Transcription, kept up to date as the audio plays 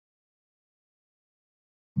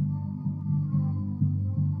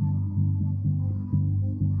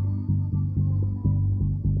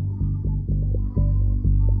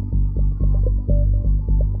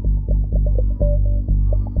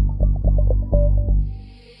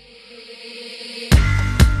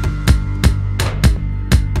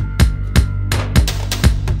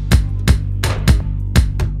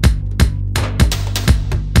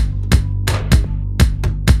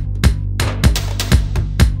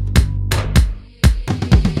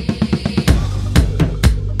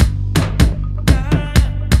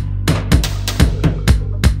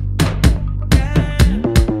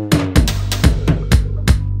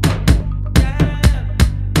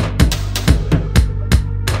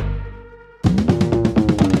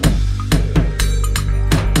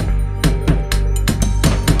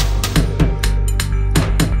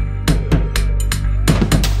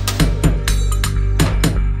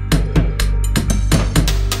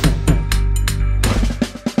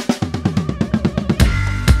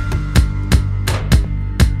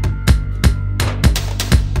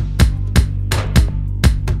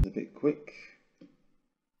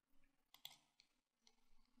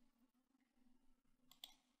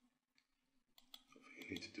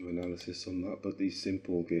to do analysis on that, but these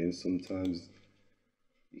simple games, sometimes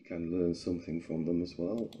you can learn something from them as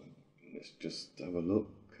well. Let's just have a look.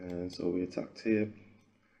 And so we attacked here.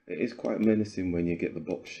 It is quite menacing when you get the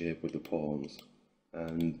box shape with the pawns,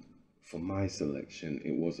 and for my selection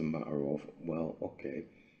it was a matter of, well, okay,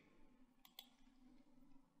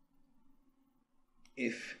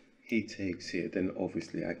 if he takes here, then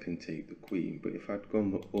obviously I can take the queen, but if I'd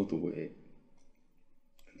gone the other way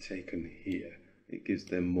and taken here, it gives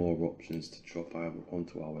them more options to drop either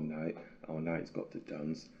onto our knight. Our knight's got to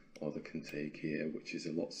dance, or they can take here, which is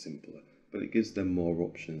a lot simpler, but it gives them more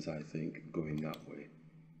options, I think, going that way.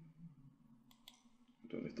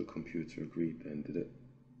 I don't know if the computer agreed then, did it?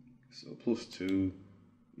 So +2,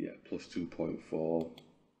 yeah, plus 2.4,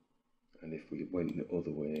 and if we went the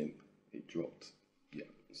other way, it dropped, yeah,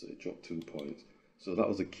 so it dropped 2 points. So that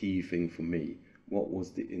was a key thing for me. What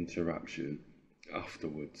was the interaction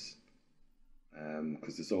afterwards?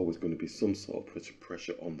 Because there's always going to be some sort of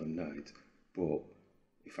pressure on the knight, but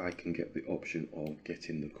if I can get the option of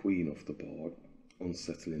getting the queen off the board,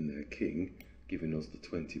 unsettling their king, giving us the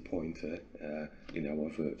 20-pointer in our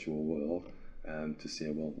virtual world, to say,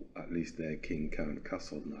 well, at least their king can't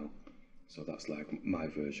castle now. So that's like my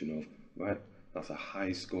version of, right, that's a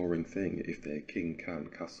high scoring thing. If their king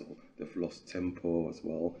can't castle, they've lost tempo as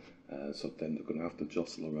well, so then they're going to have to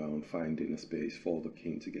jostle around finding a space for the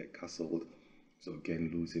king to get castled, so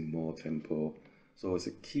again losing more tempo. So it's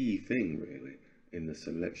a key thing really in the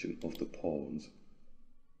selection of the pawns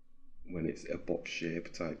when it's a box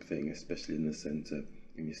shape type thing, especially in the center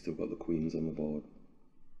and you still got the queens on the board.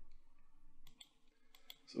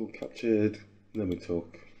 So we captured, then we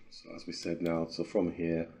took, so as we said now, so from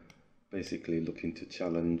here basically looking to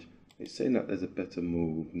challenge. It's saying that there's a better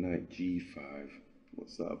move, knight g5.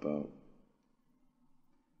 What's that about?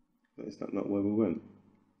 Is that not where we went?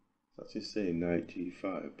 It's actually saying knight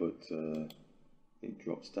g5, but it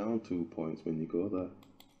drops down 2 points when you go there.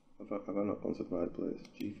 Have I not gone to the right place?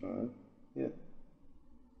 G5? Yeah.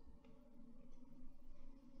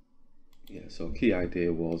 Yeah, so key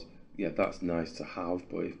idea was, yeah, that's nice to have,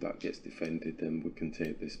 but if that gets defended, then we can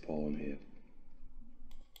take this pawn here.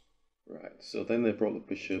 Right, so then they brought the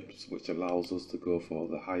bishops, which allows us to go for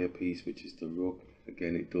the higher piece, which is the rook.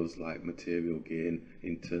 Again, it does like material gain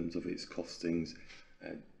in terms of its costings,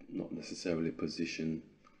 and not necessarily position,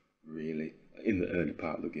 really. In the early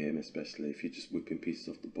part of the game, especially if you're just whipping pieces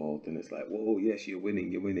off the board, then it's like, whoa, yes, you're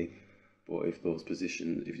winning, you're winning. But if those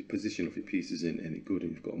position, if your position of your pieces isn't any good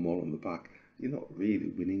and you've got them all on the back, you're not really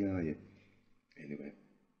winning, are you? Anyway,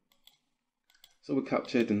 so we're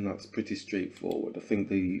captured, and that's pretty straightforward. I think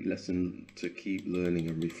the lesson to keep learning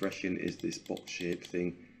and refreshing is this box shape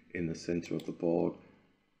thing in the center of the board.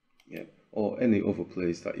 Yeah, or any other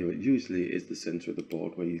place that you're at. Usually it is the center of the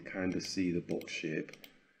board where you kind of see the box shape,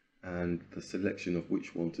 and the selection of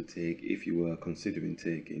which one to take, if you were considering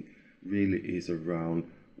taking, really is around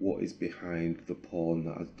what is behind the pawn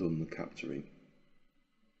that has done the capturing.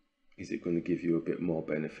 Is it going to give you a bit more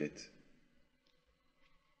benefit?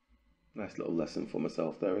 Nice little lesson for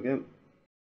myself there again.